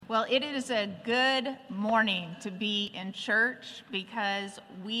Well, it is a good morning to be in church because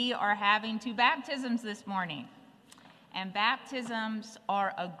we are having 2 baptisms this morning. And baptisms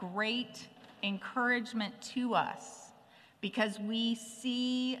are a great encouragement to us because we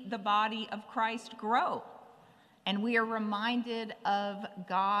see the body of Christ grow. And we are reminded of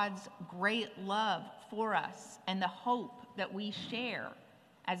God's great love for us and the hope that we share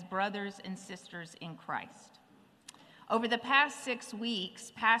as brothers and sisters in Christ. Over the past 6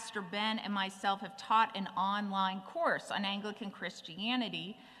 weeks, Pastor Ben and myself have taught an online course on Anglican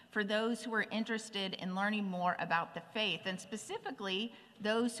Christianity for those who are interested in learning more about the faith, and specifically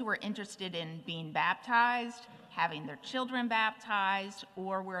those who are interested in being baptized, having their children baptized,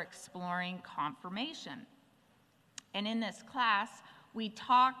 or we're exploring confirmation. And in this class, we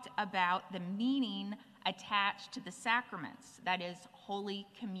talked about the meaning attached to the sacraments, that is, Holy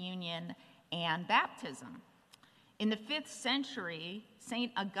Communion and baptism. In the 5th century,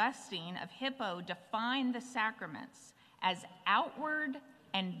 St. Augustine of Hippo defined the sacraments as outward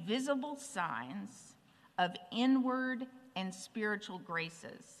and visible signs of inward and spiritual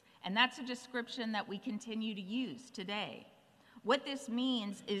graces. And that's a description that we continue to use today. What this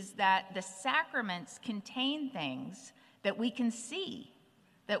means is that the sacraments contain things that we can see,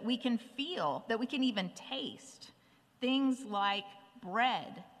 that we can feel, that we can even taste. Things like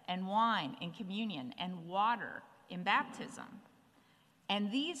bread and wine in communion and water in baptism.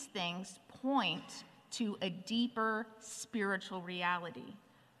 And these things point to a deeper spiritual reality,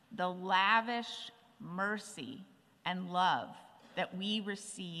 the lavish mercy and love that we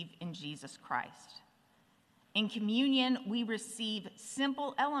receive in Jesus Christ. In communion, we receive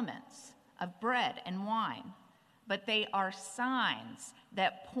simple elements of bread and wine, but they are signs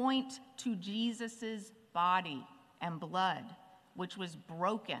that point to Jesus's body and blood, which was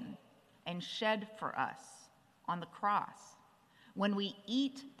broken and shed for us on the cross. When we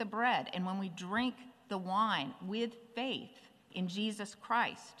eat the bread and when we drink the wine with faith in Jesus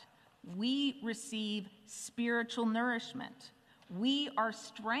Christ, we receive spiritual nourishment. We are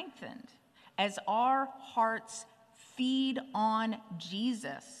strengthened as our hearts feed on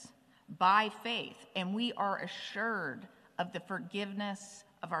Jesus by faith, and we are assured of the forgiveness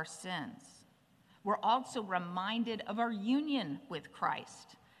of our sins. We're also reminded of our union with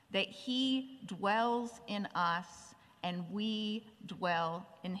Christ, that he dwells in us and we dwell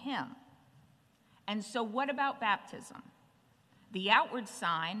in him. And so what about baptism? The outward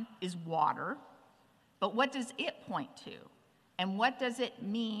sign is water, but what does it point to? And what does it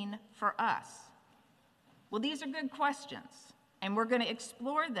mean for us? Well, these are good questions, and we're going to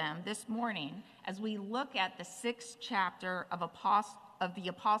explore them this morning as we look at the 6th chapter of the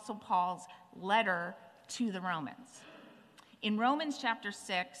Apostle Paul's letter to the Romans. In Romans chapter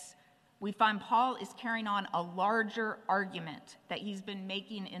 6, we find Paul is carrying on a larger argument that he's been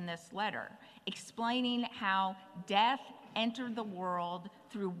making in this letter, explaining how death entered the world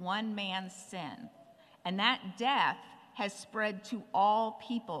through one man's sin, and that death has spread to all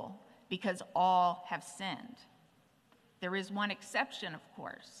people because all have sinned. There is one exception, of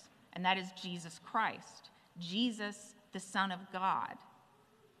course, and that is Jesus Christ, Jesus, the Son of God.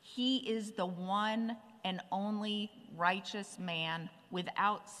 He is the one and only righteous man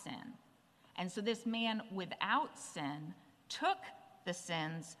without sin. And so this man without sin took the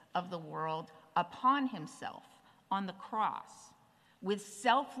sins of the world upon himself on the cross. With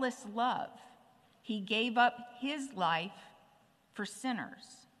selfless love, he gave up his life for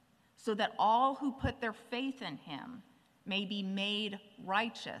sinners so that all who put their faith in him may be made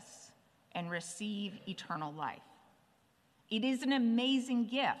righteous and receive eternal life. It is an amazing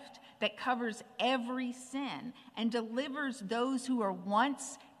gift that covers every sin and delivers those who were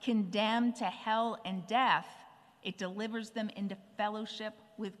once condemned to hell and death. It delivers them into fellowship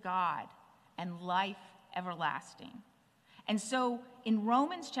with God and life everlasting. And so in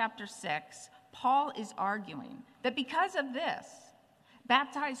Romans chapter 6, Paul is arguing that because of this,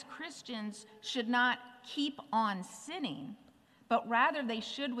 baptized Christians should not keep on sinning, but rather they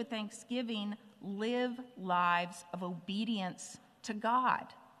should, with thanksgiving, live lives of obedience to God,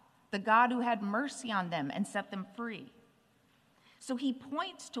 the God who had mercy on them and set them free. So he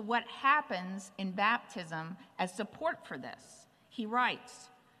points to what happens in baptism as support for this. He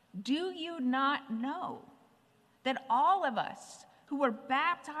writes, "Do you not know that all of us who were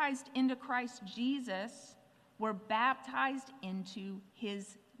baptized into Christ Jesus were baptized into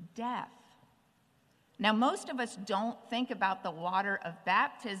his death?" Now, most of us don't think about the water of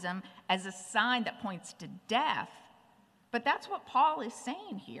baptism as a sign that points to death, but that's what Paul is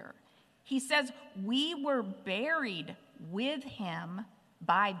saying here. He says, we were buried with him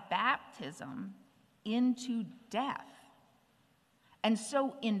by baptism into death. And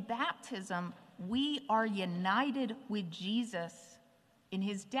so in baptism, we are united with Jesus in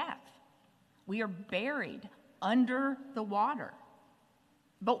his death. We are buried under the water.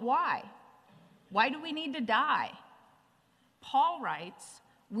 But why? Why do we need to die? Paul writes,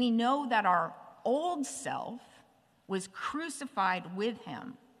 we know that our old self was crucified with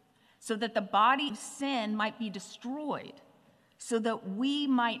him so that the body of sin might be destroyed, so that we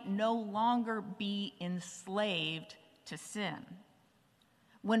might no longer be enslaved to sin.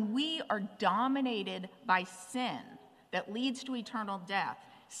 When we are dominated by sin that leads to eternal death,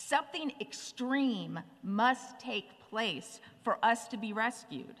 something extreme must take place for us to be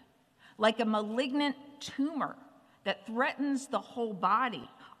rescued. Like a malignant tumor that threatens the whole body,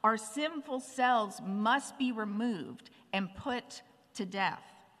 our sinful selves must be removed and put to death.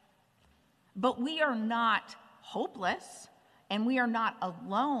 But we are not hopeless, and we are not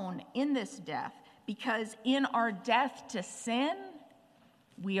alone in this death, because in our death to sin,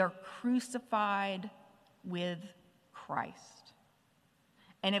 we are crucified with Christ.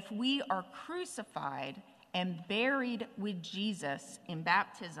 And if we are crucified and buried with Jesus in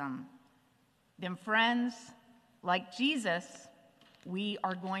baptism, then friends, like Jesus, we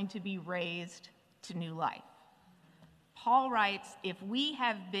are going to be raised to new life. Paul writes, if we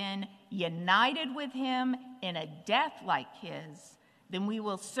have been united with him in a death like his, then we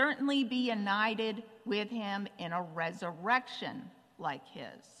will certainly be united with him in a resurrection like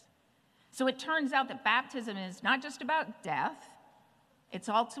his. So it turns out that baptism is not just about death, it's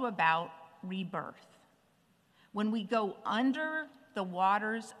also about rebirth. When we go under the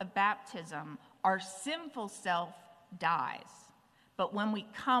waters of baptism, our sinful self dies. But when we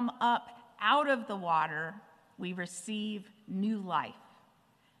come up out of the water, we receive new life.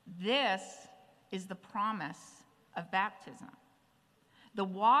 This is the promise of baptism. The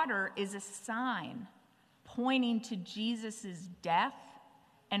water is a sign pointing to Jesus' death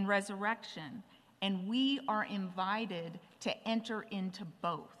and resurrection, and we are invited to enter into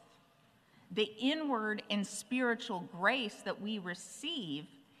both. The inward and spiritual grace that we receive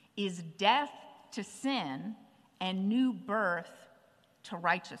is death to sin and new birth to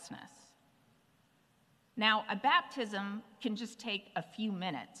righteousness. Now, a baptism can just take a few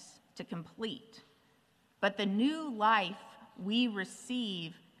minutes to complete, but the new life we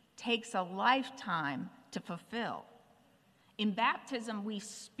receive takes a lifetime to fulfill. In baptism, we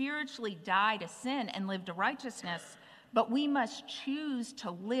spiritually die to sin and live to righteousness, but we must choose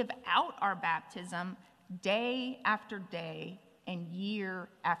to live out our baptism day after day and year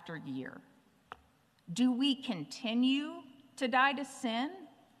after year. Do we continue to die to sin,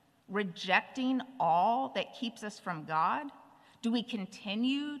 rejecting all that keeps us from God? Do we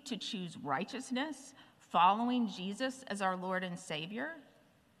continue to choose righteousness, following Jesus as our Lord and Savior?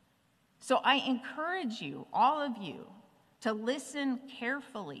 So I encourage you, all of you, to listen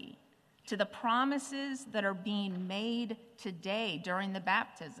carefully to the promises that are being made today during the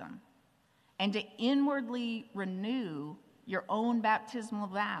baptism, and to inwardly renew your own baptismal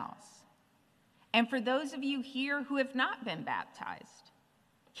vows. And for those of you here who have not been baptized,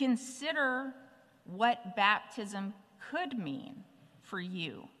 consider what baptism could mean for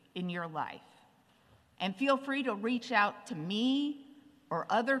you in your life. And feel free to reach out to me or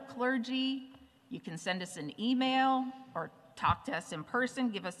other clergy. You can send us an email or talk to us in person,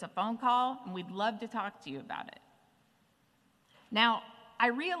 give us a phone call, and we'd love to talk to you about it. Now, I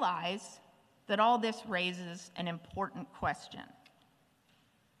realize that all this raises an important question.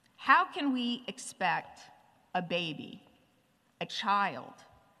 How can we expect a baby, a child,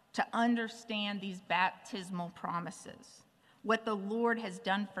 to understand these baptismal promises, what the Lord has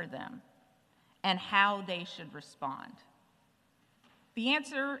done for them, and how they should respond? The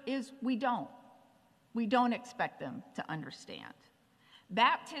answer is we don't. We don't expect them to understand.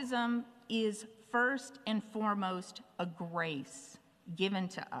 Baptism is first and foremost a grace given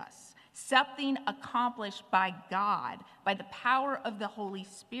to us, something accomplished by God, by the power of the Holy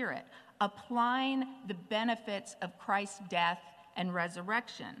Spirit, applying the benefits of Christ's death and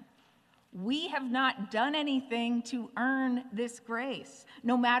resurrection. We have not done anything to earn this grace,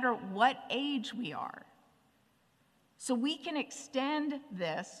 no matter what age we are. So we can extend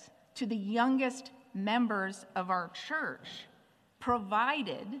this to the youngest members of our church,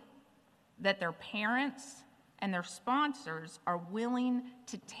 provided that their parents and their sponsors are willing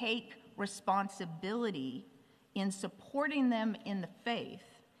to take responsibility in supporting them in the faith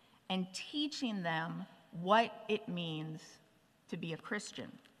and teaching them what it means to be a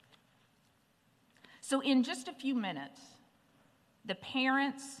Christian. So in just a few minutes, the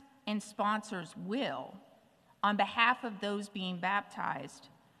parents and sponsors will, on behalf of those being baptized,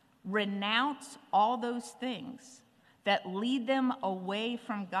 renounce all those things that lead them away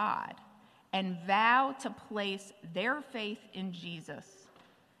from God and vow to place their faith in Jesus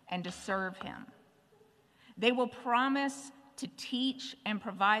and to serve him. They will promise to teach and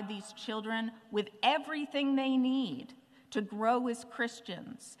provide these children with everything they need to grow as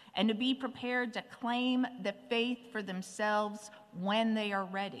Christians and to be prepared to claim the faith for themselves when they are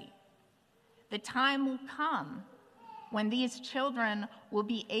ready. The time will come when these children will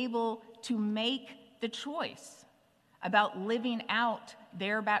be able to make the choice about living out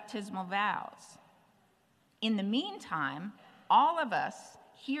their baptismal vows. In the meantime, all of us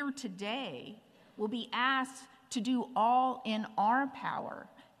here today will be asked to do all in our power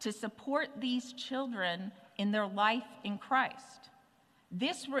to support these children in their life in Christ.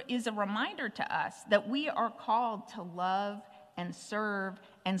 This is a reminder to us that we are called to love and serve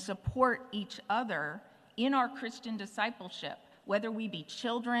and support each other in our Christian discipleship, whether we be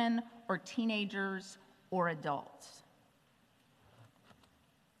children or teenagers or adults.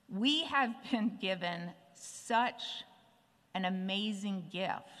 We have been given such an amazing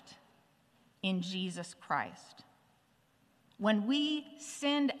gift in Jesus Christ. When we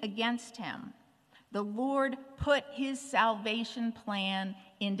sinned against him, the Lord put his salvation plan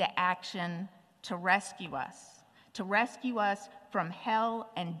into action to rescue us from hell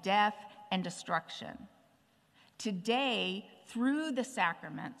and death and destruction. Today, through the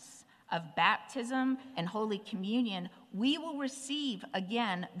sacraments of baptism and Holy Communion, we will receive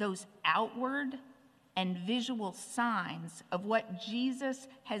again those outward and visual signs of what Jesus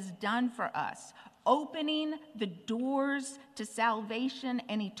has done for us, opening the doors to salvation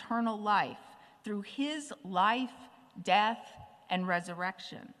and eternal life through his life, death, and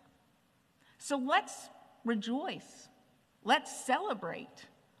resurrection. So let's rejoice. Let's celebrate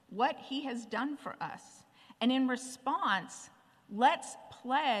what he has done for us. And in response, let's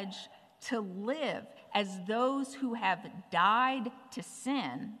pledge to live as those who have died to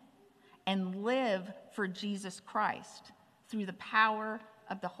sin and live for Jesus Christ through the power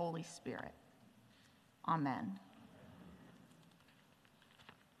of the Holy Spirit. Amen.